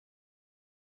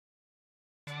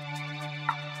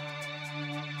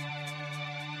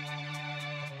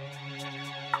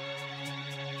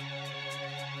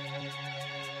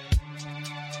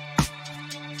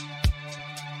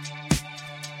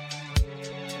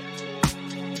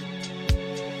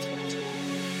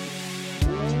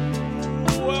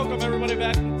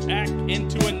back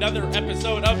into another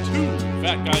episode of Two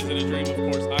Fat Guys in a Dream. Of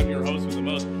course, I'm your host with the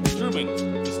most,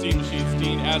 Truman, the Steam Machine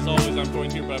Steen. As always, I'm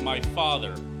joined here by my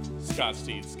father, Scott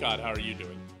Steen. Scott, how are you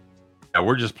doing? Yeah,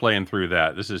 we're just playing through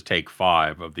that. This is take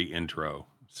 5 of the intro.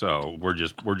 So we're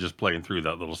just playing through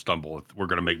that little stumble. We're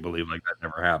gonna make believe like that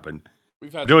never happened.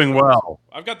 We've had Doing some troubles. well.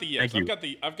 I've got the yips. Thank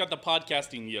you. I've got the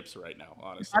podcasting yips right now,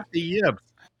 honestly. Got the yips.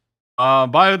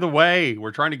 By the way,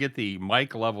 we're trying to get the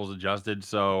mic levels adjusted.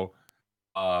 So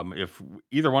if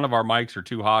either one of our mics are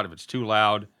too hot, if it's too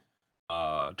loud,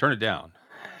 turn it down.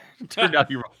 Turn down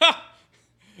your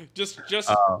Just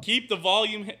keep the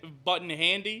volume button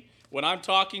handy. When I'm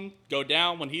talking, go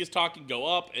down. When he's talking, go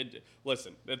up. And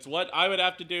listen, that's what I would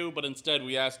have to do, but instead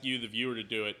we ask you, the viewer, to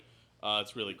do it.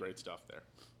 It's really great stuff there.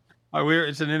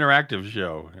 It's an interactive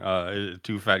show.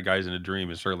 Two Fat Guys in a Dream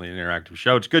is certainly an interactive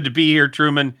show. It's good to be here,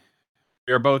 Truman.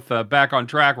 We are both back on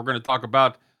track. We're going to talk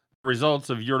about the results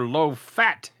of your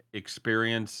low-fat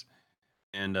experience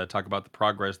and talk about the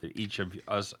progress that each of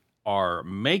us are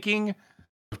making.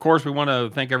 Of course, we want to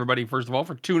thank everybody, first of all,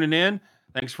 for tuning in.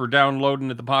 Thanks for downloading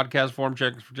at the podcast form.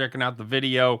 Thanks for checking out the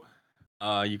video.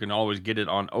 You can always get it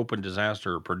on Open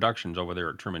Disaster Productions over there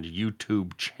at Truman's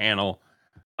YouTube channel.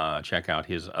 Check out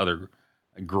his other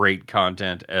great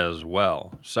content as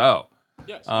well. So,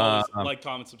 yes, always like,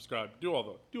 comment, subscribe, do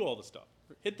all the stuff.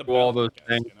 Hit the bell, all those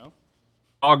things. You know?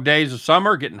 Dog days of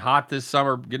summer, getting hot this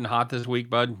summer, getting hot this week,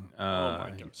 bud. Oh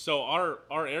my god! So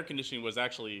our air conditioning was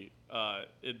actually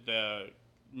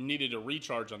needed a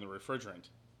recharge on the refrigerant.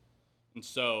 And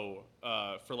so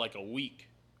for like a week,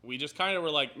 we just kind of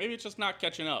were like, maybe it's just not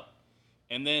catching up.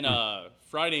 And then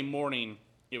Friday morning,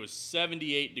 it was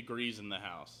 78 degrees in the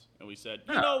house. And we said,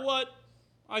 you know what?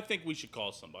 I think we should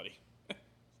call somebody.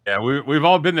 Yeah, we've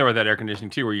all been there with that air conditioning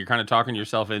too, where you're kind of talking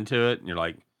yourself into it. And you're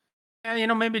like, yeah,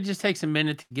 maybe it just takes a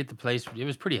minute to get the place. It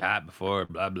was pretty hot before,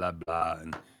 blah, blah, blah.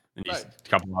 And just a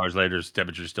couple of hours later,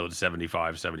 temperature's still at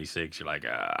 75, 76. You're like,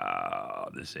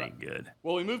 this ain't good.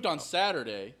 Well, we moved on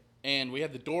Saturday. And we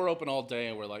had the door open all day,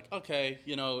 and we're like, okay,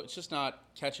 it's just not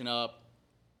catching up.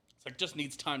 It's like, just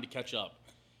needs time to catch up.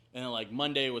 And then, like,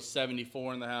 Monday was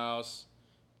 74 in the house.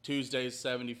 Tuesday's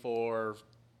 74.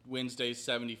 Wednesday's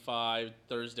 75.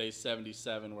 Thursday's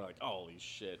 77. We're like, holy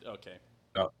shit, okay.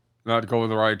 Not going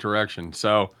the right direction.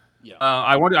 So, yeah.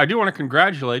 I do want to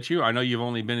congratulate you. I know you've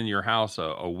only been in your house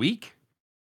a week.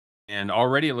 And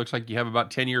already it looks like you have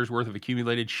about 10 years worth of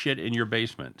accumulated shit in your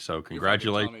basement. So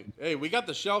congratulations. Hey, we got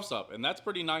the shelves up, and that's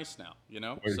pretty nice now,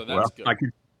 So that's good. I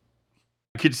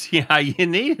could see how you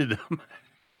needed them.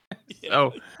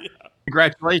 So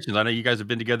congratulations. I know you guys have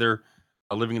been together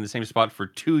living in the same spot for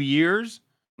 2 years.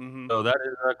 Mm-hmm. So that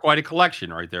is quite a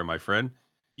collection right there, my friend.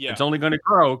 Yeah. It's only going to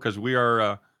grow because we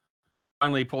are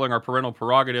finally pulling our parental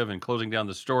prerogative and closing down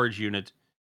the storage unit.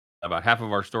 About half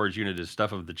of our storage unit is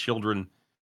stuff of the children.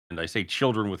 And I say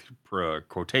children with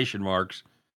quotation marks.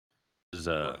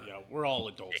 Yeah, we're all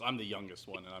adults. I'm the youngest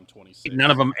one, and I'm 26. None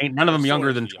of them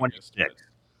younger than 26.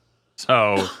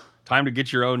 So time to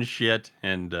get your own shit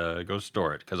and go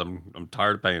store it because I'm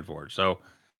tired of paying for it. So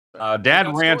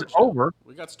Dad ran over.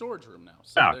 We got storage room now.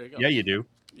 So there you go. Yeah, you do.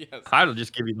 Yes. I'll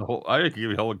just give you the whole. I'll give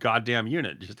you the whole goddamn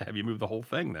unit just to have you move the whole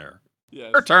thing there.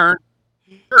 Yes. Your turn.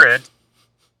 You're it.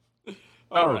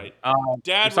 All right.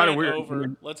 Dad ran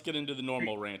over. Let's get into the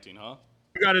normal ranting, huh?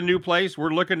 We got a new place.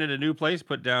 We're looking at a new place.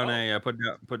 Put down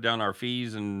our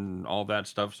fees and all that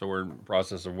stuff. So we're in the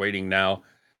process of waiting now.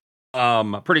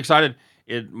 Pretty excited.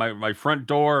 My front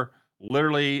door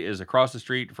literally is across the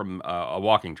street from a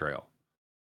walking trail.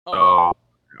 So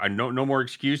I no more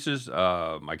excuses.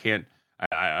 I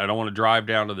don't want to drive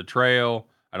down to the trail.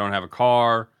 I don't have a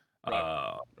car.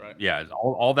 Right. Yeah,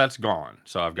 all that's gone.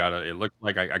 So I've got it looks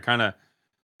like I kind of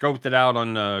scoped it out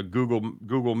on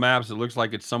Google Maps. It looks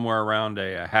like it's somewhere around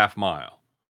a half mile,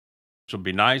 which will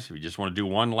be nice if you just want to do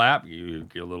one lap. You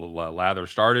get a little lather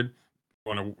started.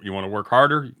 You want to work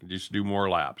harder, you can just do more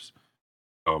laps.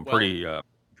 So I'm pretty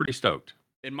stoked.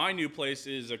 And my new place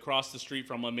is across the street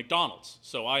from a McDonald's,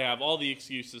 so I have all the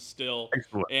excuses still.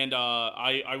 Excellent. And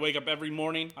I wake up every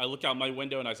morning, I look out my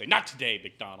window, and I say, "Not today,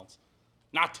 McDonald's,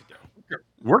 not today."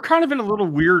 We're kind of in a little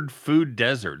weird food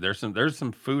desert. There's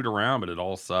some food around, but it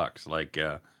all sucks. Like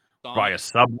by a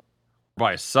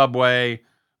Subway,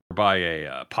 or by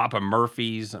a Papa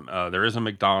Murphy's. There is a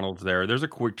McDonald's there. There's a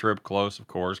Quick Trip close, of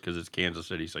course, because it's Kansas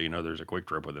City, so there's a Quick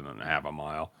Trip within a half a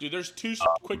mile. Dude, there's 2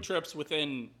 Quick Trips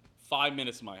within 5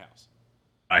 minutes of my house.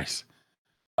 Nice.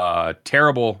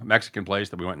 Terrible Mexican place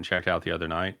that we went and checked out the other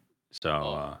night.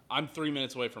 So I'm 3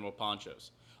 minutes away from a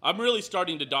Ponchos. I'm really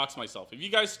starting to dox myself. If you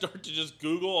guys start to just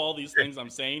Google all these things I'm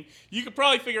saying, you could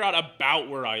probably figure out about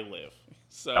where I live.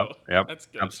 So Yep. that's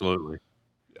good. Absolutely.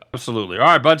 Yeah. Absolutely. All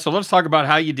right, bud. So let's talk about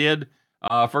how you did.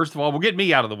 First of all, we'll get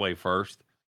me out of the way first.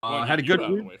 You want to Had get a you good out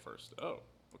of the week. way first? Oh,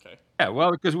 okay. Yeah,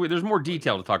 well, because there's more Well, you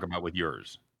detail go to first. talk about with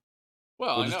yours.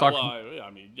 Well, We'll I just know. talk. Well,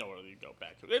 I mean, you know, you go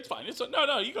back. It's fine. It's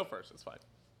no. You go first. It's fine.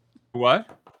 What?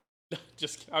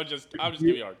 I'll just give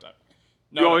You, you a hard time.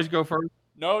 you No. always go first.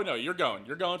 No. You're going.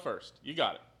 You're going first. You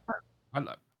got it. I,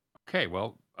 lo- okay.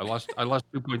 Well, I lost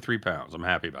 2.3 pounds. I'm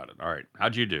happy about it. All right.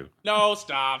 How'd you do? No,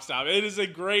 stop. It is a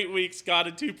great week, Scott.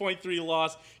 A 2.3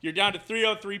 loss. You're down to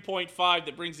 303.5.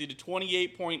 That brings you to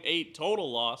 28.8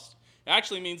 total loss. It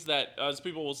actually means that, as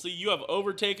people will see, you have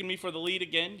overtaken me for the lead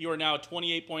again. You are now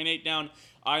 28.8 down.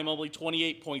 I'm only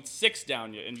 28.6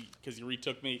 down, and because you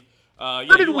retook me. Where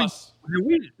You lost.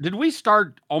 did we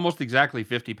start almost exactly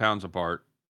 50 pounds apart?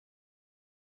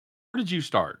 Where did you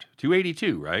start?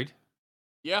 282, right?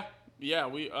 Yeah, yeah.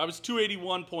 I was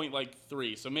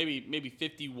 281.3, so maybe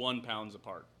 51 pounds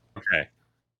apart. Okay.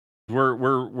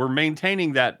 We're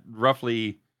maintaining that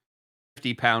roughly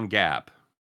 50-pound gap.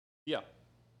 Yeah.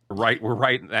 We're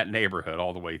right in that neighborhood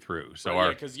all the way through. So Right, yeah, our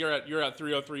because you're at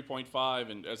 303.5,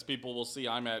 and as people will see,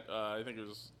 I'm at I think it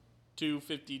was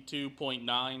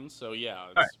 252.9. So yeah,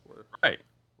 right, it's right.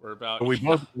 we're about But we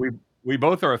yeah. both we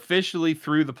both are officially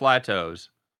through the plateaus.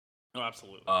 No,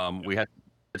 absolutely. Yeah. We had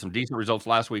some decent results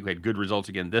last week. We had good results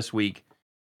again this week.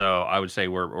 So I would say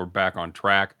we're back on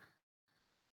track.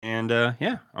 And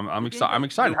yeah, I'm You're doing excited. I'm great.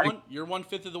 excited. You're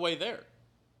 1/5 of the way there.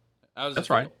 How does it That's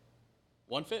right. feel?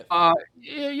 1/5.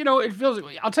 Yeah, it feels.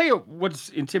 I'll tell you what's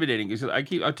intimidating is that I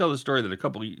tell the story that a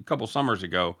couple summers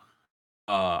ago,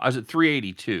 I was at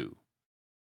 382,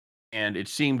 and it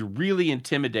seemed really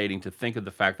intimidating to think of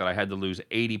the fact that I had to lose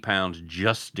 80 pounds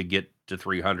just to get to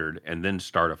 300 and then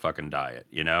start a fucking diet.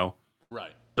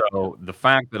 Right. Yeah. So the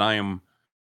fact that I am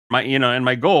and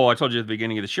my goal, I told you at the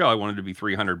beginning of the show, I wanted to be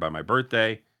 300 by my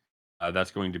birthday.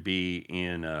 That's going to be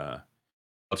in.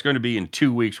 It's going to be in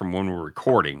 2 weeks from when we're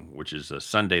recording, which is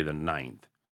Sunday the 9th.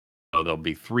 So there'll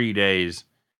be 3 days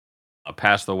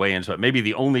past the weigh-in. So it may be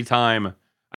the only time I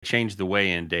change the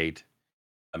weigh-in date.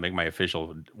 I make my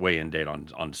official weigh-in date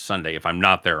on Sunday if I'm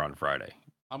not there on Friday.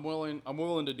 I'm willing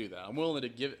to do that. I'm willing to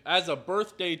give as a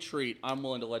birthday treat. I'm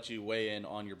willing to let you weigh in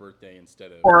on your birthday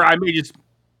instead of. Or I may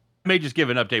just give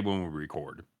an update when we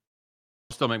record.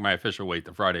 I'll still make my official weight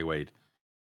the Friday weight,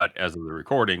 but as of the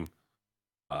recording,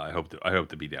 I hope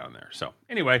to be down there. So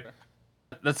anyway, Okay.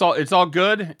 that's all. It's all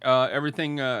good.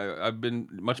 Everything. I've been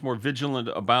much more vigilant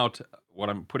about what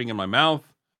I'm putting in my mouth,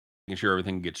 making sure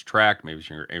everything gets tracked, making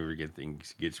sure everything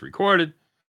gets recorded.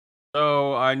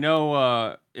 So I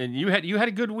know, and you had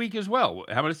a good week as well.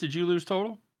 How much did you lose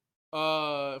total?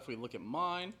 If we look at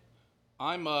mine,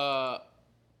 I'm I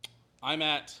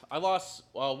lost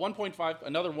 1.5,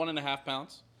 another 1.5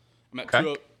 pounds. I'm at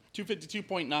Okay.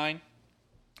 252.9.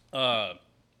 Uh,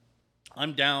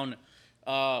 I'm down.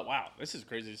 Wow, this is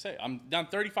crazy to say. I'm down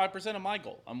 35% of my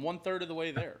goal. I'm 1/3 of the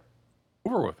way there.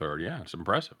 Over a third. Yeah, it's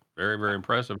impressive. Very, Yeah, very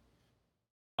impressive.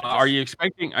 I Are just you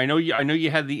expecting? I know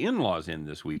you had the in-laws in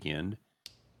this weekend,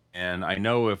 and I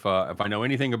know if I know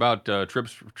anything about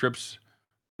trips,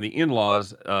 the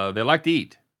in-laws, they like to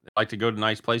eat. They like to go to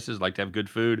nice places. Like to have good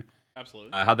food.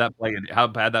 absolutely. How had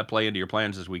that play into your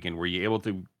plans this weekend? Were you able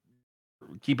to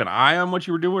keep an eye on what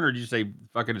you were doing, or did you say,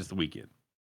 "Fuck it, it's the weekend"?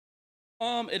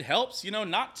 It helps,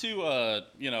 not to,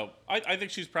 I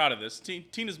think she's proud of this.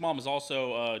 Tina's mom is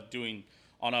also doing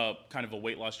on a kind of a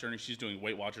weight loss journey. She's doing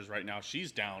Weight Watchers right now.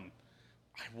 She's down,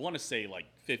 I want to say like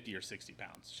 50 or 60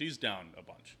 pounds. She's down a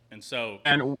bunch, and so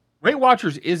And Weight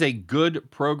Watchers is a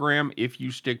good program if you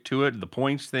stick to it. The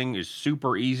points thing is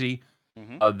super easy.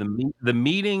 mhm. The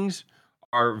meetings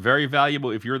are very valuable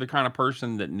if you're the kind of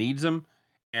person that needs them.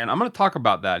 And I'm going to talk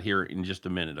about that here in just a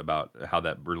minute about how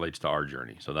that relates to our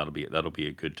journey. So that'll be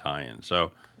a good tie-in.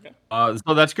 So Okay,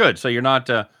 so that's good. So you're not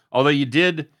although you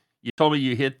told me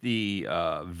you hit the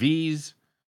V's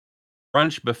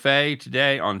brunch buffet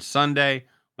today on Sunday,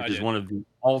 I which is did. one of the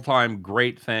all-time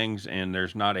great things, and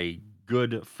there's not a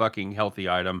good fucking healthy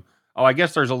item. Oh, I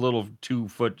guess there's a little 2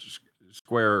 foot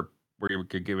square where you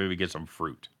could maybe get some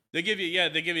fruit. They give you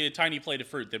a tiny plate of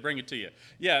fruit. They bring it to you.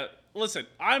 Yeah, listen,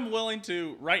 I'm willing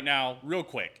to right now, real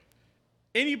quick.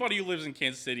 Anybody who lives in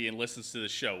Kansas City and listens to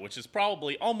this show, which is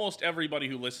probably almost everybody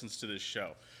who listens to this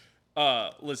show,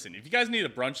 listen, if you guys need a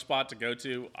brunch spot to go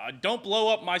to, don't blow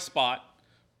up my spot,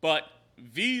 but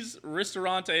V's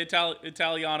Ristorante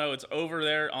Italiano, it's over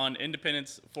there on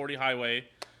Independence 40 Highway,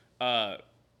 uh,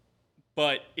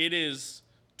 but it is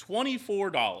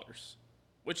 $24,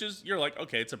 which is, you're like,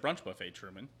 okay, it's a brunch buffet,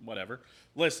 Truman, whatever.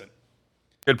 Listen,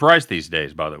 Good price these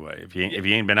days, by the way. If you Yeah. if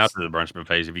you ain't been out to the brunch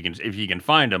buffets, if you can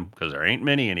find them, because there ain't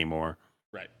many anymore,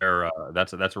 Right. they're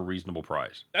that's a reasonable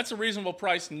price. That's a reasonable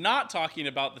price, not talking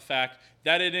about the fact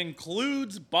that it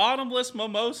includes bottomless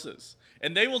mimosas.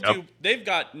 And they will Yep. do, they've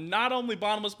got not only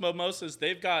bottomless mimosas,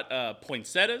 they've got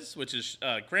poinsettias, which is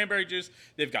cranberry juice.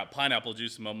 They've got pineapple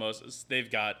juice mimosas.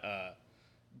 They've got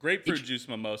grapefruit juice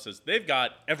mimosas. They've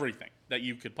got everything that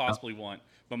you could possibly want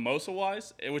mimosa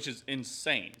wise, which is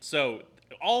insane. So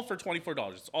all for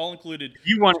 $24. It's all included.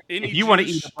 Any If you want to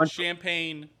eat juice,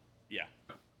 champagne. Yeah.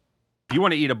 if you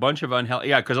want to eat a bunch of unhealthy,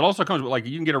 yeah, because it also comes with, like,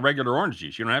 you can get a regular orange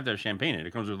juice. You don't have to have champagne in it.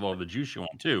 It comes with all the juice you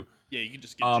want too. Yeah, you can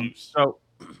just get juice. So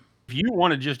if you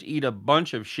want to just eat a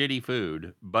bunch of shitty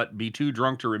food, but be too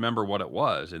drunk to remember what it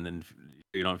was, and then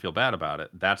you don't feel bad about it,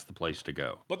 that's the place to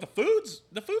go. But the food's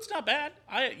not bad.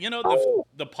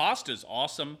 The pasta's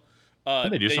awesome.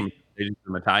 And they do some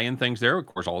Italian things there. Of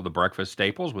course, all the breakfast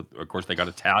staples. Of course, they got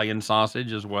Italian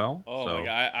sausage as well. Oh so. my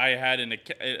god! I had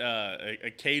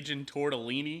a Cajun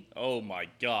tortellini. Oh my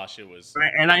gosh, it was.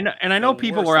 And I know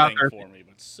people are out there for me,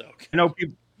 but so good. I know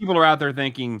people are out there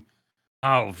thinking,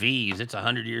 "Oh, V's, it's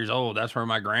 100 years old. That's where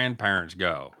my grandparents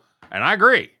go." And I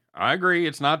agree.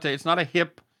 It's not a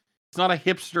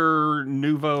hipster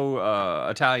nouveau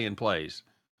Italian place.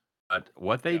 But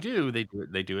what they do, they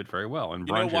do it very well. And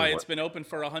you know why it's been open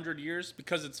for 100 years?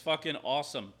 Because it's fucking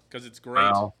awesome. Because it's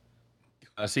great. Well,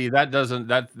 see,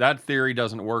 that theory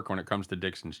doesn't work when it comes to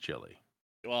Dixon's Chili.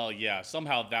 Well, yeah,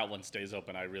 somehow that one stays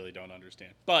open. I really don't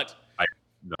understand. But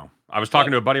I was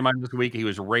talking to a buddy of mine this week. He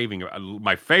was raving.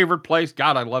 My favorite place.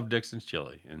 God, I love Dixon's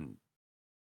Chili, and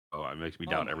it makes me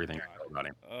doubt everything I know about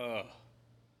him.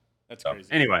 That's crazy.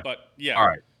 Anyway, but yeah. All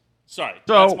right. Sorry.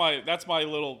 So that's my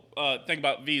little thing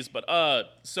about V's. But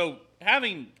so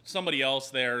having somebody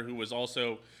else there who was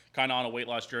also kind of on a weight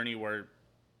loss journey where,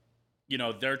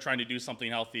 they're trying to do something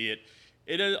healthy,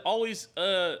 it always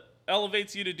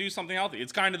elevates you to do something healthy.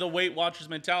 It's kind of the Weight Watchers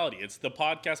mentality. It's the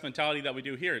podcast mentality that we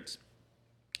do here. It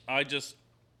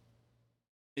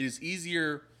is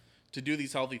easier to do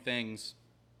these healthy things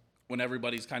when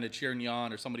everybody's kind of cheering you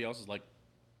on, or somebody else is like,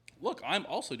 look, I'm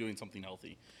also doing something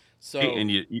healthy. So, and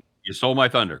you stole my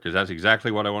thunder, because that's exactly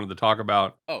what I wanted to talk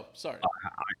about. Oh, sorry.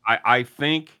 I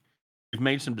think we've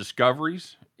made some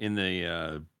discoveries in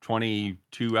the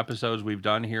 22 episodes we've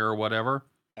done here or whatever.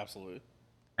 Absolutely.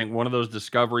 I think one of those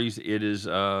discoveries, it is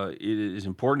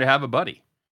important to have a buddy.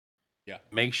 Yeah.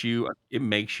 It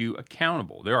makes you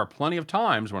accountable. There are plenty of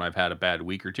times when I've had a bad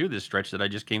week or two, this stretch that I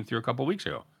just came through a couple of weeks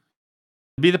ago.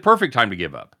 It'd be the perfect time to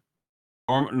give up.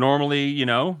 Normally,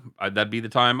 that'd be the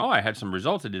time. Oh, I had some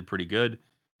results. I did pretty good.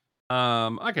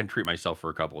 I can treat myself for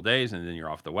a couple of days, and then you're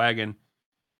off the wagon.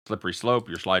 Slippery slope.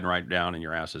 You're sliding right down, and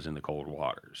your ass is in the cold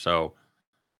water. So,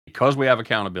 because we have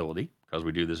accountability, because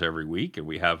we do this every week, and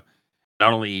we have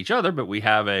not only each other, but we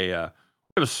have a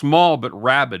small but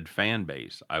rabid fan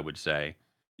base, I would say.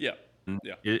 Yeah.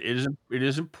 Yeah. It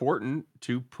is important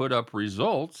to put up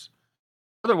results.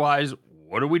 Otherwise,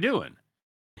 what are we doing?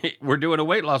 We're doing a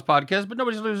weight loss podcast, but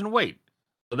nobody's losing weight.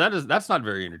 So that's not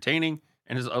very entertaining,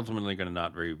 and is ultimately going to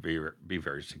not be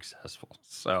very successful.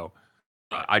 So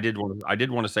I did want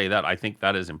to say that I think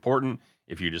that is important.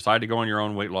 If you decide to go on your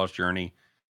own weight loss journey,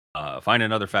 find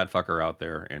another fat fucker out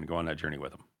there and go on that journey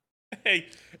with them. Hey,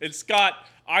 and Scott,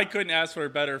 I couldn't ask for a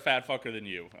better fat fucker than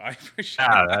you. I appreciate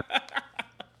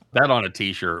that on a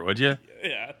t-shirt, would you?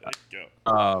 Yeah, there you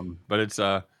go. But it's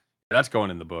that's going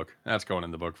in the book. That's going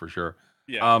in the book for sure.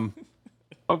 Yeah.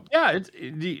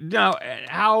 Now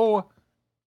how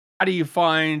do you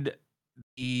find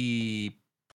the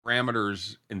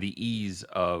parameters and the ease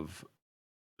of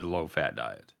the low fat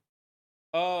diet?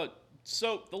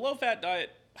 So the low fat diet.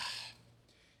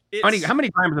 How many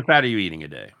times of fat are you eating a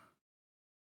day?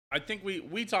 I think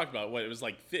we talked about what it was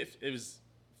like. It was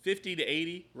 50 to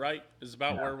 80, right? Is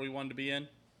about where we wanted to be in.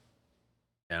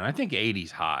 And I think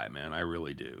 80's high, man. I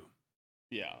really do.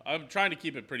 Yeah, I'm trying to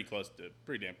keep it pretty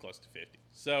damn close to 50.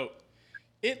 So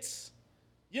it's,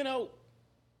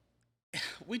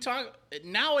 we talk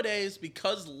nowadays,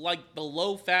 because like the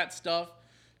low fat stuff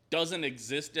doesn't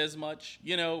exist as much.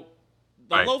 The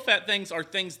low fat things are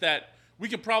things that we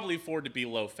could probably afford to be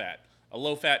low fat. A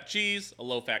low fat cheese, a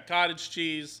low fat cottage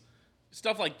cheese,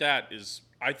 stuff like that is.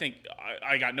 I think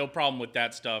I got no problem with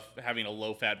that stuff, having a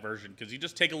low-fat version, because you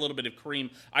just take a little bit of cream.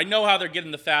 I know how they're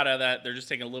getting the fat out of that. They're just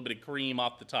taking a little bit of cream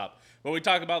off the top. But we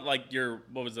talk about like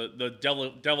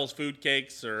the devil's food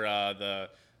cakes, or the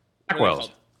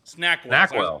Snackwells.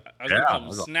 Snackwells. I was going to call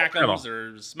them Snackums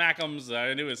or Smackums.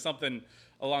 I knew it was something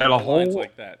along the lines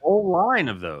like that. Whole line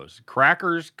of those: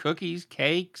 crackers, cookies,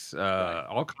 cakes,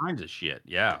 all kinds of shit.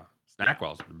 Yeah,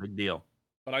 Snackwells, a big deal.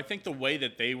 but I think the way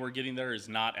that they were getting there is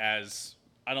not as,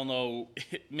 I don't know,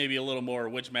 maybe a little more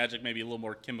witch magic, maybe a little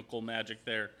more chemical magic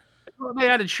there. Well, they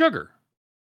added sugar.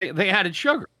 They added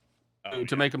sugar Oh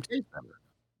to yeah, make them taste better.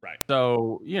 right,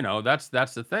 So, that's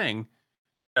the thing.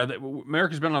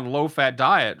 America's been on a low-fat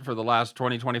diet for the last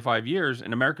 20, 25 years,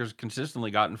 and America's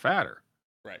consistently gotten fatter.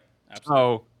 right, absolutely.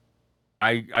 So,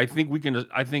 I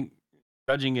think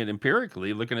judging it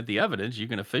empirically, looking at the evidence, you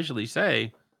can officially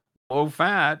say low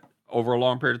fat over a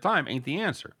long period of time ain't the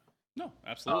answer. No,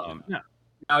 absolutely not. Yeah.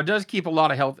 Now, it does keep a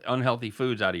lot of unhealthy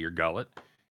foods out of your gullet.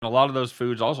 And a lot of those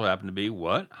foods also happen to be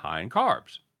what? High in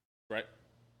carbs. Right,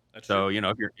 that's true. So,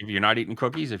 if you're not eating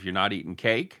cookies, if you're not eating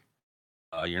cake,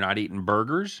 you're not eating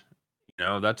burgers,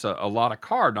 that's a lot of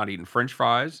carb, not eating French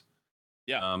fries.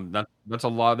 Yeah, That's a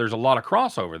lot. There's a lot of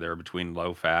crossover there between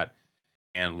low fat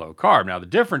and low carb. Now, the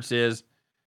difference is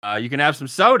you can have some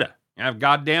soda. You have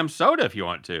goddamn soda if you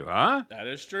want to, huh? that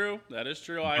is true. That is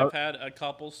true. I Oh, have had a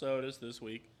couple sodas this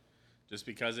week, just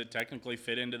because it technically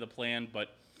fit into the plan.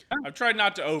 But I've tried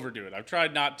not to overdo it. I've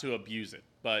tried not to abuse it.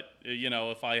 But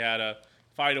if I had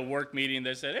a work meeting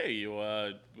that said, "Hey,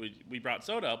 we brought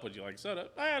soda up. Would you like soda?"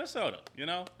 I had a soda,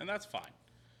 and that's fine.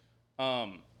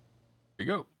 Um, There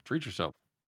you go. Treat yourself.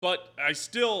 but I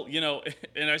still,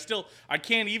 and I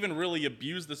can't even really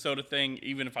abuse the soda thing,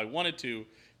 even if I wanted to,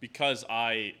 because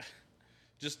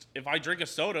if I drink a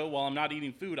soda while I'm not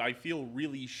eating food, I feel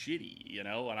really shitty, and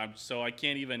I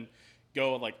can't even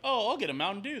go like, oh, I'll get a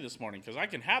Mountain Dew this morning because I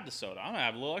can have the soda. I'm gonna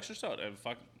have a little extra soda. And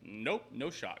nope, no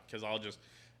shot, because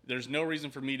there's no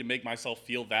reason for me to make myself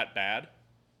feel that bad.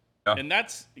 Yeah. And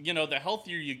that's, the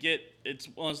healthier you get, it's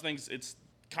one of those things. It's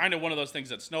kind of one of those things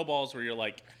that snowballs where you're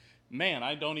like, man,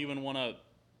 I don't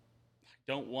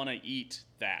want to eat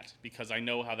that because I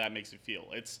know how that makes me feel.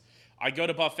 I go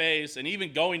to buffets, and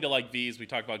even going to like these, we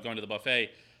talked about going to the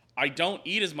buffet. I don't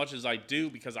eat as much as I do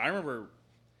because I remember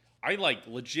I like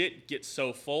legit get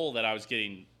so full that I was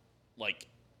getting like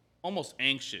almost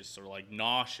anxious or like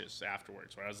nauseous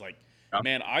afterwards. Where I was like, Yeah.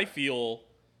 man,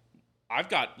 I've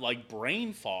got like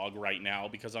brain fog right now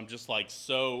because I'm just like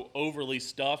so overly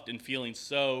stuffed and feeling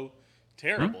so Hmm?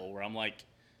 terrible. Where I'm like,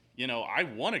 I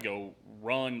want to go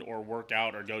run or work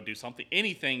out or go do something,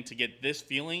 anything to get this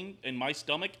feeling in my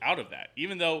stomach out of that.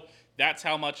 Even though that's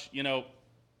how much,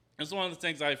 it's one of the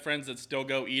things. I have friends that still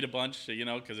go eat a bunch,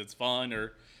 because it's fun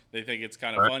or they think it's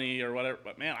kind of Right. funny or whatever.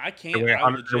 But man, I They can't. weigh I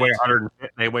 100. They weigh legit, 100.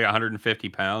 They weigh 150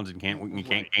 pounds and you can't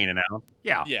right. gain an ounce.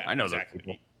 Yeah, Yeah, I know those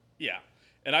people. exactly. Yeah.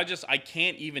 And I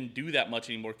can't even do that much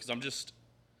anymore because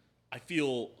I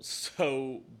feel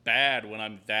so bad when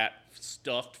I'm that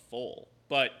stuffed full.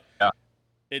 But Yeah.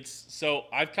 it's so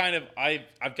I've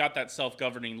got that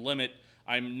self-governing limit.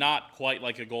 I'm not quite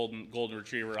like a golden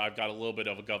retriever. I've got a little bit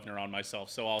of a governor on myself.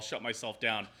 So I'll shut myself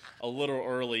down a little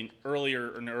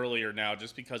earlier now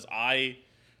just because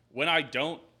when I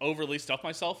don't overly stuff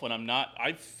myself, when I'm not,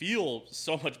 I feel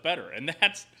so much better. And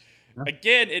that's, Yeah.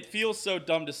 again, it feels so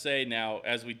dumb to say now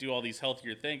as we do all these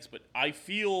healthier things, but I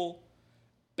feel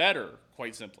better,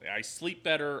 quite simply. I sleep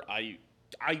better. I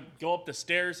go up the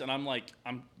stairs and I'm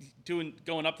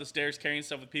going up the stairs carrying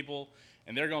stuff with people,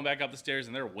 and they're going back up the stairs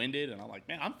and they're winded, and I'm like,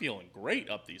 man, I'm feeling great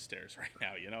up these stairs right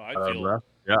now. I feel, Breath.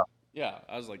 Yeah. yeah.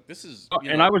 I was like, this is, Oh,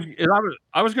 and I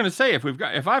was going to say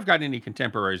if I've got any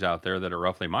contemporaries out there that are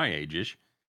roughly my age-ish,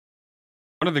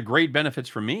 one of the great benefits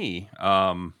for me,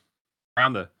 around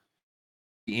the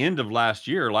end of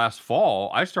last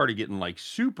fall, I started getting like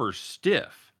super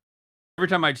stiff. Every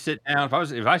time I'd sit down,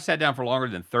 if I sat down for longer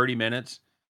than 30 minutes,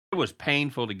 it was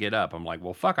painful to get up. I'm like,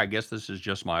 well, fuck, I guess this is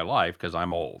just my life because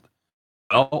I'm old.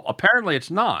 Well, apparently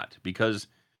it's not because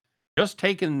just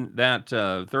taking that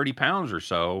 30 pounds or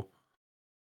so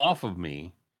off of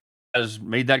me has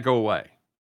made that go away.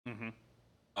 mm-hmm.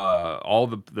 All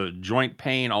the joint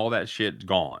pain, all that shit's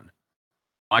gone.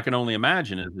 I can only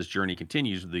imagine as this journey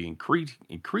continues, the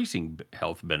increasing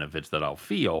health benefits that I'll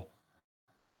feel,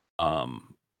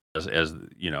 um, as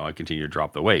I continue to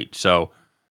drop the weight. So,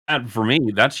 and for me,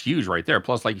 that's huge right there.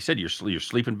 Plus, like you said, you're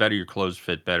sleeping better, your clothes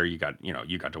fit better. You got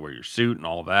to wear your suit and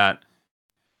all that.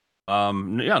 Yeah,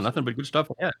 nothing but Absolutely. good stuff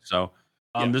ahead. So,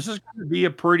 this Yes. is going to be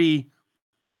a pretty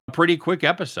quick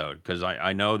episode because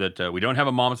I know that we don't have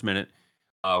a mom's minute.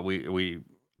 We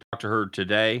talked to her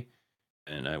today,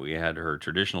 and we had her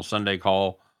traditional Sunday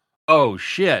call. Oh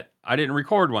shit! I didn't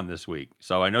record one this week,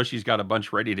 so I know she's got a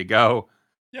bunch ready to go.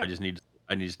 Yeah. I just need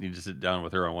to sit down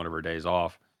with her on one of her days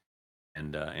off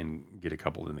and get a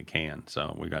couple in the can.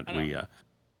 So we got I know.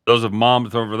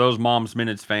 for those moms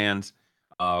minutes fans,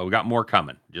 we got more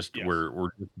coming. Just Yes. we're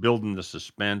just building the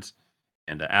suspense,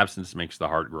 and the absence makes the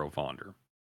heart grow fonder.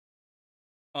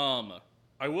 Um,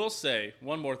 I will say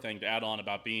one more thing to add on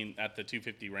about being at the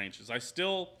 250 range is I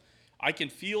can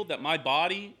feel that my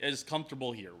body is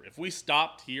comfortable here. If we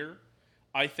stopped here,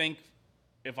 I think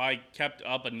if I kept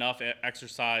up enough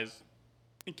exercise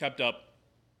and kept up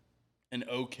an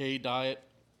okay diet,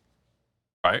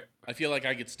 Right. I feel like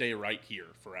I could stay right here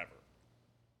forever.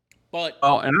 But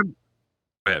Well, and I'm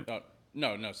go ahead.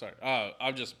 no, sorry.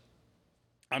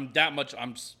 I'm that much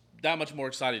more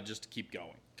excited just to keep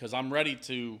going because I'm ready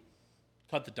to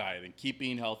cut the diet and keep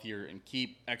being healthier and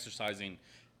keep exercising.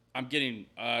 I'm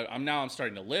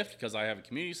starting to lift because I have a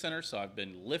community center, so I've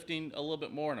been lifting a little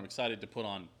bit more, and I'm excited to put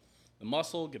on the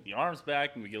muscle, get the arms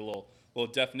back, and we get a little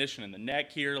definition in the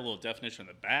neck here, a little definition in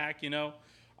the back.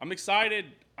 I'm excited.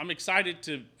 I'm excited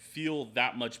to feel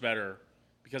that much better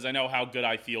because I know how good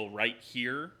I feel right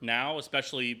here now,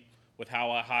 especially with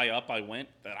how high up I went.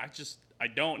 That I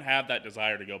don't have that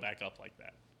desire to go back up like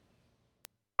that.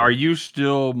 Are you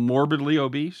still morbidly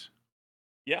obese?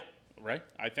 Yeah, right.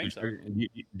 I think so. Do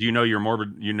you know your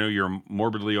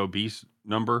morbidly obese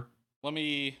number? Let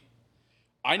me.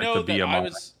 I Like the know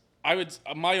that BMI?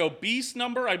 my obese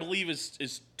number I believe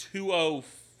is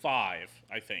 205.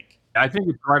 I think. I think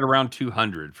it's right around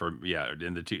 200 for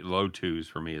in the low twos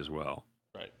for me as well.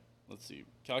 Right. Let's see.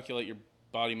 Calculate your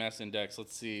body mass index.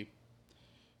 Let's see.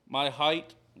 My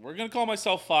height. We're gonna call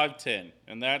myself 5'10",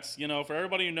 and that's for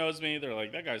everybody who knows me, they're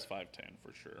like that guy's 5'10"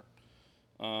 for sure.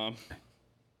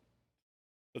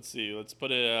 Let's see. Let's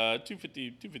put it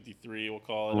 250, 253. We'll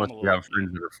call it. Unless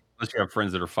you have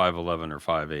friends that are 5'11" or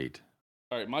 5'8".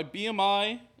 All right. My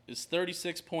BMI is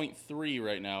 36.3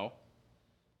 right now.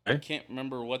 Okay. I can't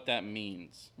remember what that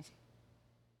means.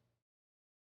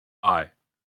 High.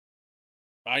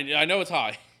 I know it's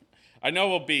high. I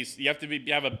know obese. You have to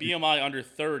have a BMI under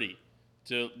 30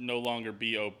 to no longer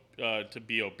be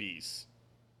obese.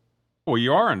 Well,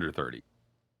 you are under 30.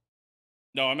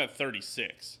 No, I'm at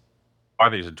 36. I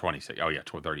think it's 26. Oh yeah,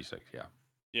 36. Yeah.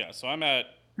 Yeah, so I'm at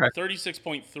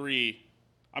 36.3.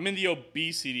 I'm in the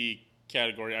obesity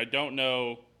category. I don't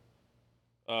know.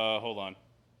 Hold on.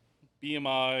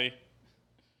 BMI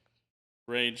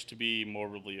range to be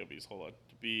morbidly obese. Hold on.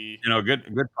 To be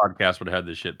Good podcast would have had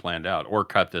this shit planned out or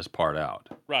cut this part out.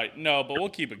 right. No, but we'll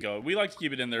keep it going. We like to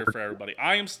keep it in there for everybody.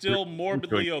 I am still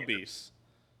morbidly obese.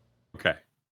 Okay.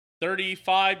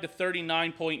 35 to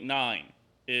 39.9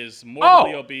 is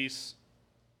morbidly obese.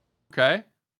 Okay.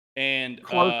 And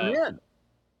Closing in.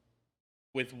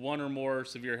 with one or more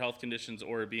severe health conditions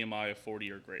or a BMI of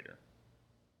 40 or greater.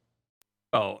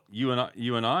 Well, you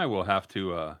and I will have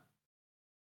to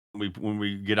when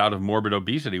we get out of morbid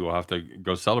obesity, we'll have to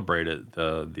go celebrate at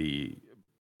the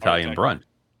Italian brunch.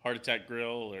 Heart Attack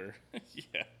Grill, or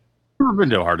yeah. Never been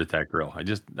to a Heart Attack Grill.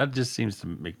 That just seems to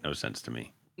make no sense to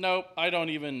me. Nope, I don't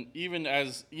even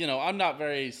as I'm not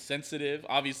very sensitive.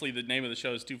 Obviously, the name of the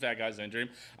show is Two Fat Guys and a Dream.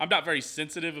 I'm not very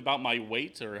sensitive about my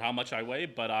weight or how much I weigh,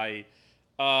 but I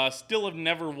still have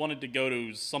never wanted to go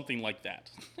to something like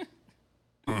that.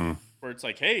 Where it's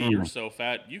like, hey, you're so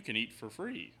fat, you can eat for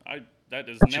free. That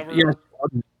is never. Yeah.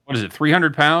 What is it?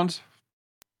 300 pounds?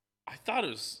 I thought it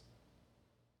was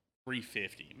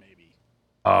 350, maybe.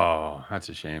 Oh, that's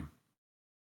a shame.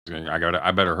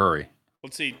 I better hurry.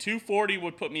 Let's see. 240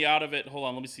 would put me out of it. Hold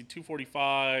on. Let me see.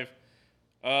 245.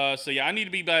 So yeah, I need to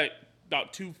be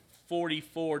about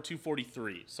 244,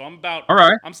 243. So all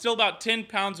right. I'm still about 10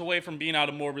 pounds away from being out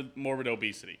of morbid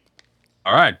obesity.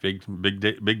 All right.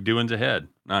 Big doings ahead.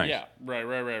 Nice. Yeah.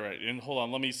 Right. And hold on.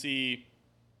 Let me see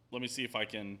if I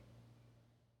can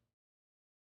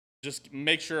just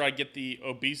make sure I get the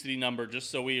obesity number just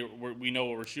so we know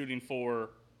what we're shooting for.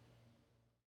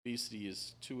 Obesity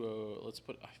is 20. Let's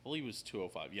put. I believe it was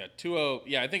 205. Yeah, 20.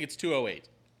 Yeah, I think it's 208.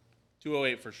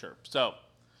 208 for sure. So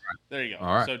there you go.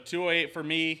 All right. So 208 for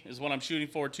me is what I'm shooting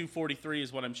for. 243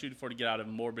 is what I'm shooting for to get out of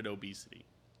morbid obesity.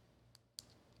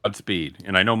 Godspeed.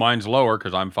 And I know mine's lower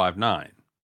because I'm 5'9".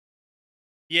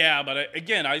 Yeah, but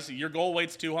again, I see your goal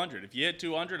weight's 200. If you hit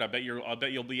 200, I bet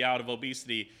you'll be out of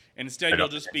obesity, and instead you'll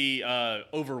just be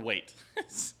overweight.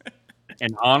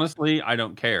 And honestly, I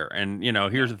don't care. And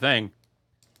here's the thing: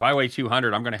 if I weigh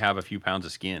 200, I'm going to have a few pounds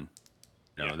of skin.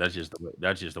 That's just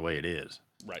the way it is.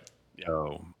 Right. Yeah.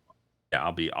 So, yeah,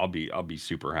 I'll be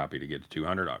super happy to get to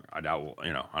 200. I doubt, I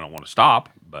don't want to stop,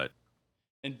 but.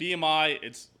 And BMI,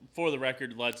 it's for the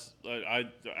record.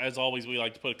 As always, we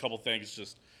like to put a couple things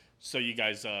just so you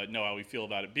guys know how we feel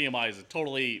about it. BMI is a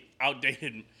totally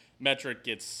outdated metric.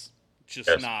 It's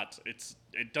just not.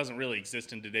 It doesn't really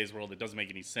exist in today's world. It doesn't make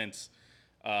any sense.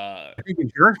 I think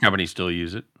insurance companies still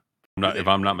use it. If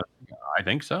I'm not mistaken, I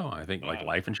think so. I think like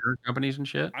life insurance companies and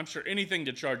shit. I'm sure anything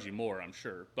to charge you more. I'm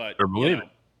sure, but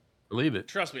Believe it.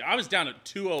 Trust me, I was down at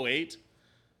 208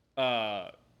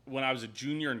 when I was a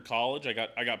junior in college. I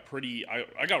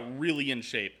got really in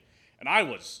shape, and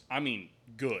I mean,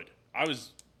 good. I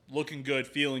was looking good,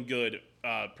 feeling good.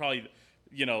 Probably,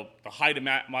 the height of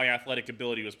my athletic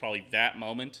ability was probably that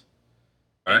moment,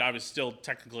 and Right. I was still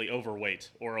technically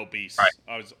overweight or obese. Right.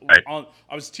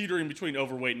 I was teetering between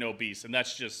overweight and obese, and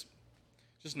that's just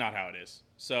not how it is.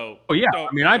 So Oh yeah,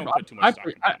 I mean, don't put too much stock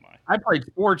in BMI. I played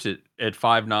sports at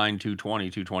 5'9", 220,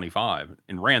 225,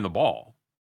 and ran the ball.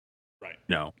 Right.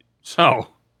 So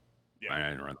Yeah. I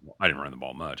didn't run the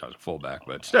ball much. I was a fullback,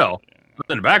 but No, still, yeah. I was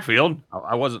in the backfield.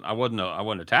 I wasn't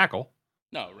a tackle.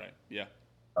 No, right. Yeah.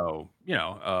 So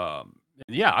yeah,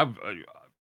 I'm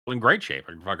in great shape.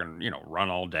 I can fucking run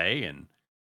all day and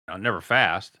never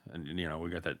fast. And we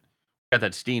got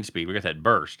that steam speed. We got that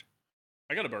burst.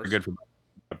 I got a We're burst. good for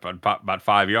about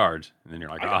 5 yards, and then you're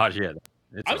like, oh shit,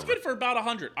 it's I was over. good for about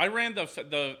 100. I ran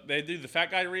they do the fat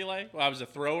guy relay. Well, I was a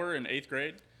thrower in 8th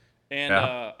grade, and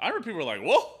Yeah. I remember people were like,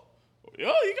 "Whoa,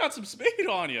 you got some speed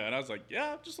on you," and I was like,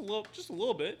 "Yeah, just a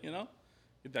little bit,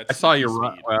 Get that I saw you sneaky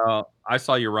run. speed. Well, I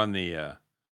saw you run the.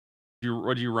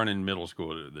 What did you run in middle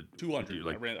school? The 200.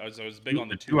 like I was big on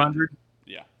the 200. 200.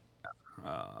 Yeah.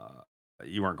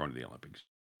 You weren't going to the Olympics.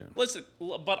 Listen,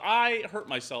 but I hurt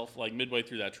myself like midway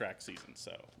through that track season,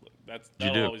 so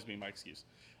that'll always be my excuse.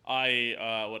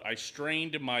 I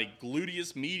strained my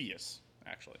gluteus medius,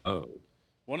 actually. Oh,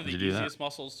 One of the did you do that? easiest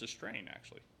muscles to strain,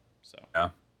 actually. So Yeah,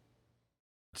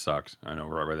 it sucks. I know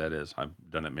right where that is. I've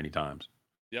done it many times.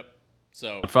 yep.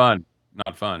 So Not fun.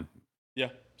 Not fun. yeah.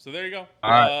 So there you go.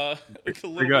 All right. A Pretty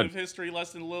little good. bit of history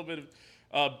lesson, a little bit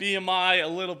of BMI, a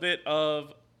little bit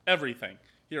of everything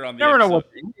here on the episode.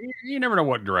 You never know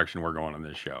what direction we're going on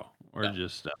this show. We're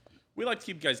just We like to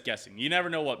keep you guys guessing. You never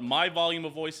know what my volume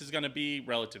of voice is going to be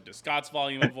relative to Scott's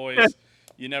volume of voice.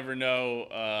 You never know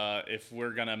if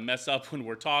we're going to mess up when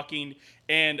we're talking.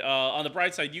 And on the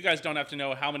bright side, you guys don't have to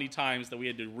know how many times that we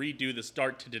had to redo the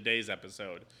start to today's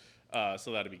episode.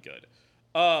 So that'll be good.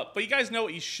 But you guys know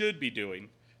what you should be doing.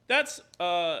 That's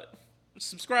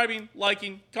subscribing,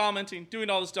 liking, commenting, doing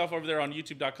all the stuff over there on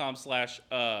youtube.com/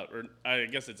 or I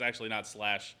guess it's actually not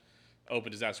 /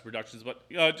 Open Disaster Productions, but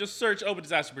just search Open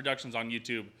Disaster Productions on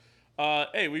YouTube.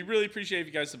 Hey, we really appreciate if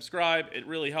you guys subscribe. It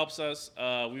really helps us.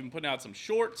 We've been putting out some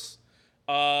shorts.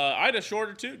 I had a short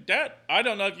or two. Dad, I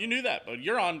don't know if you knew that, but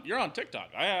you're on TikTok.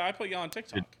 I put you on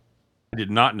TikTok. I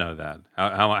did not know that.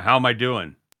 How am I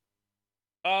doing?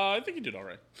 I think you did all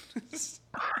right.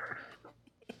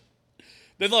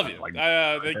 They love you.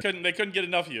 They couldn't get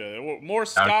enough of you. More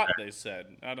Scott, Okay. they said.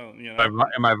 I don't.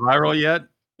 Am I viral yet?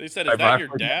 They said, "Is that your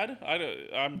dad?"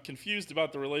 I'm confused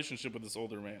about the relationship with this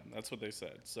older man. That's what they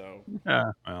said. So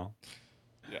yeah, well,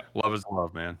 yeah, love is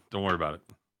love, man. Don't worry about it.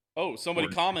 Oh, somebody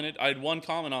commented. I had one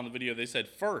comment on the video. They said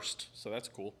first, so that's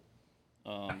cool.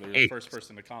 They're the first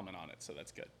person to comment on it, so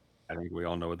that's good. I think we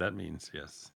all know what that means.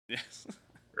 Yes. Yes.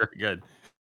 Very good.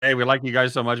 Hey, we like you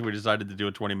guys so much. We decided to do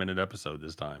a 20-minute episode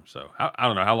this time. So I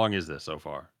don't know, how long is this so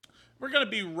far? We're going to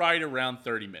be right around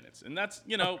 30 minutes. And that's,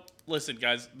 listen,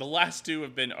 guys, the last two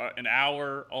have been an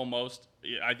hour almost.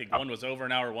 I think one was over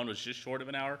an hour, one was just short of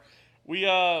an hour. We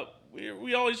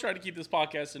always try to keep this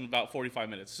podcast in about 45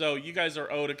 minutes. So you guys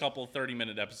are owed a couple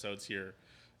 30-minute episodes here.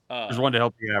 There's one to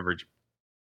help the average.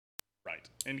 Right.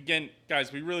 And again,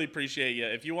 guys, we really appreciate you.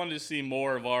 If you wanted to see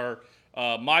more of our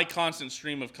my constant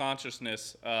stream of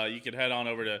consciousness, you could head on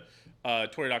over to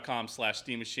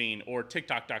twitter.com/steammachine or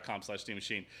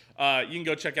tiktok.com/steammachine. You can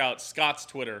go check out Scott's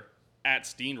Twitter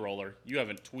 @Steamroller. You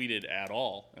haven't tweeted at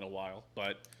all in a while,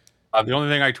 but the only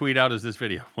thing I tweet out is this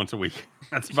video once a week.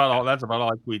 That's about all. That's about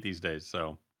all I tweet these days.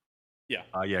 So yeah,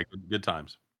 good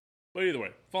times. But either way,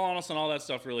 following us on all that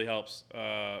stuff really helps.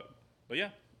 But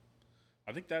yeah,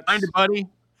 I think that's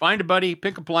Find a buddy.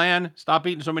 Pick a plan. Stop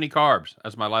eating so many carbs.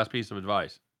 That's my last piece of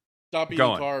advice. Stop eating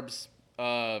carbs.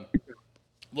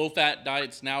 Low-fat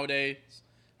diets nowadays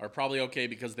are probably okay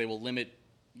because they will limit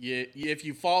you. If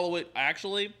you follow it,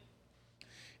 actually,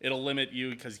 it'll limit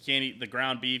you because you can't eat the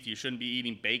ground beef. You shouldn't be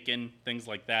eating bacon, things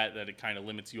like that it kind of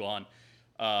limits you on.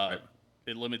 Right.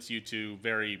 It limits you to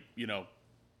very,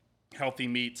 healthy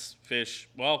meats, fish.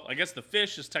 Well, I guess the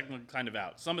fish is technically kind of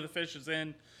out. Some of the fish is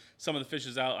in. Some of the fish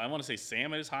is out. I want to say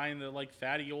salmon is high in the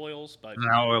fatty oils, but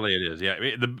how oily it is.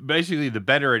 Yeah, basically the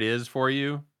better it is for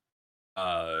you,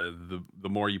 the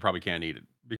more you probably can't eat it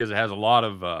because it has a lot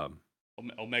of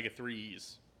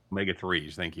omega-3s.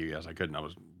 Omega-3s. Thank you. Yes, I had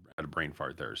a brain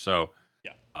fart there. So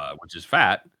yeah, which is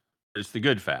fat. It's the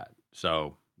good fat.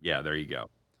 So yeah, there you go.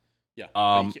 Yeah.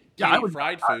 I would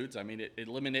fried foods. I mean,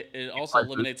 it also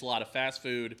eliminates a lot of fast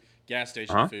food, gas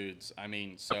station foods. I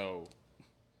mean, so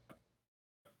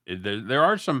There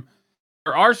are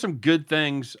some good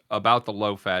things about the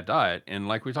low fat diet, and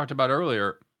like we talked about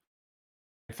earlier,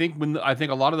 I think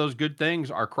a lot of those good things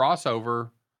are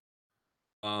crossover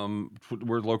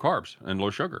with low carbs and low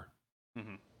sugar.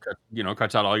 Hmm.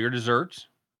 Cuts out all your desserts,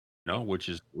 which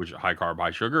is high carb,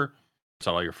 high sugar. Cuts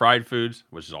out all your fried foods,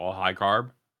 which is all high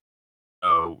carb.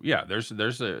 So yeah, there's some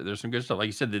good stuff. Like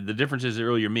you said, the difference is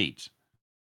really your meats.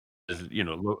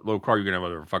 Low carb, you can have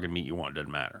whatever fucking meat you want.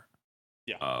 Doesn't matter.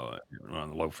 Yeah. On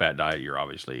the low fat diet, you're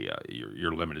obviously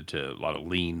you're limited to a lot of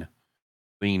lean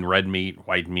red meat,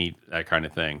 white meat, that kind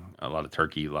of thing. A lot of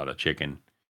turkey, a lot of chicken,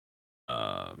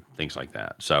 things like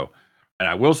that. So, and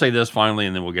I will say this finally,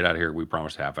 and then we'll get out of here. We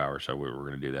promised half hour, so we're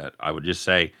going to do that. I would just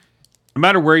say, no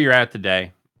matter where you're at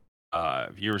today,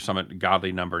 if you're some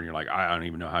godly number and you're like, I don't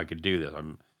even know how I could do this.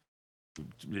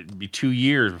 It'd be 2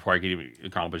 years before I could even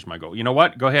accomplish my goal. You know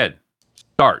what? Go ahead,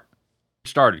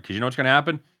 started, because you know what's going to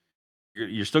happen.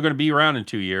 You're still going to be around in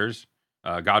 2 years,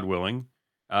 God willing.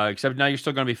 Except now you're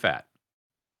still going to be fat.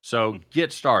 So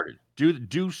get started.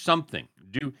 Do something.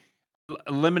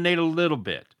 Eliminate a little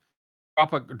bit.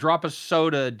 Drop a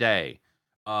soda a day.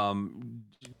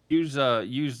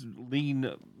 Use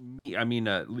lean. I mean,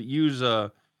 use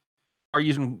start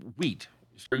using wheat.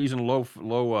 Start using low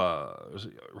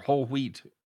whole wheat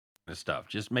and stuff.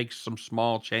 Just make some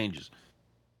small changes.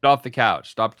 Get off the couch.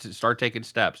 Start taking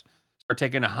steps. Start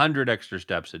taking 100 extra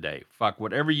steps a day. Fuck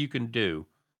whatever you can do.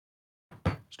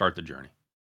 Start the journey.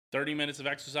 30 minutes of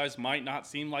exercise might not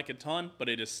seem like a ton, but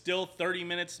it is still 30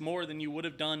 minutes more than you would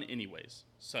have done anyways.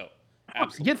 So,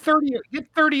 absolutely. Get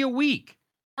 30 a week.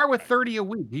 Start with 30 a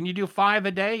week. Can you do 5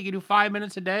 a day? You can do 5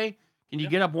 minutes a day. Can you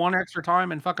Yeah. get up one extra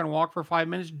time and fucking walk for 5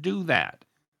 minutes? Do that.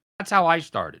 That's how I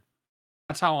started.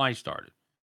 I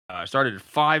started at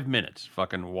 5 minutes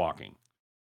fucking walking.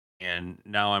 And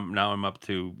now I'm up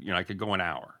to, I could go an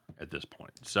hour at this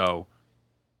point. So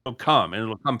it'll come, and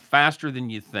it'll come faster than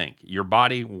you think. Your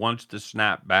body wants to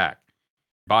snap back.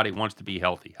 Your body wants to be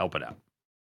healthy. Help it out.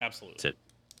 Absolutely. That's it.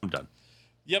 I'm done.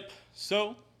 Yep.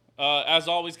 So, as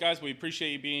always, guys, we appreciate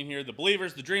you being here. The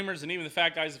believers, the dreamers, and even the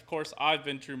fat guys, of course. I've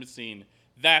been Truman Steen.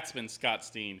 That's been Scott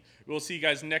Steen. We'll see you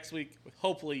guys next week with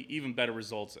hopefully even better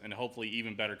results and hopefully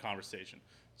even better conversation.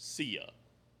 See ya.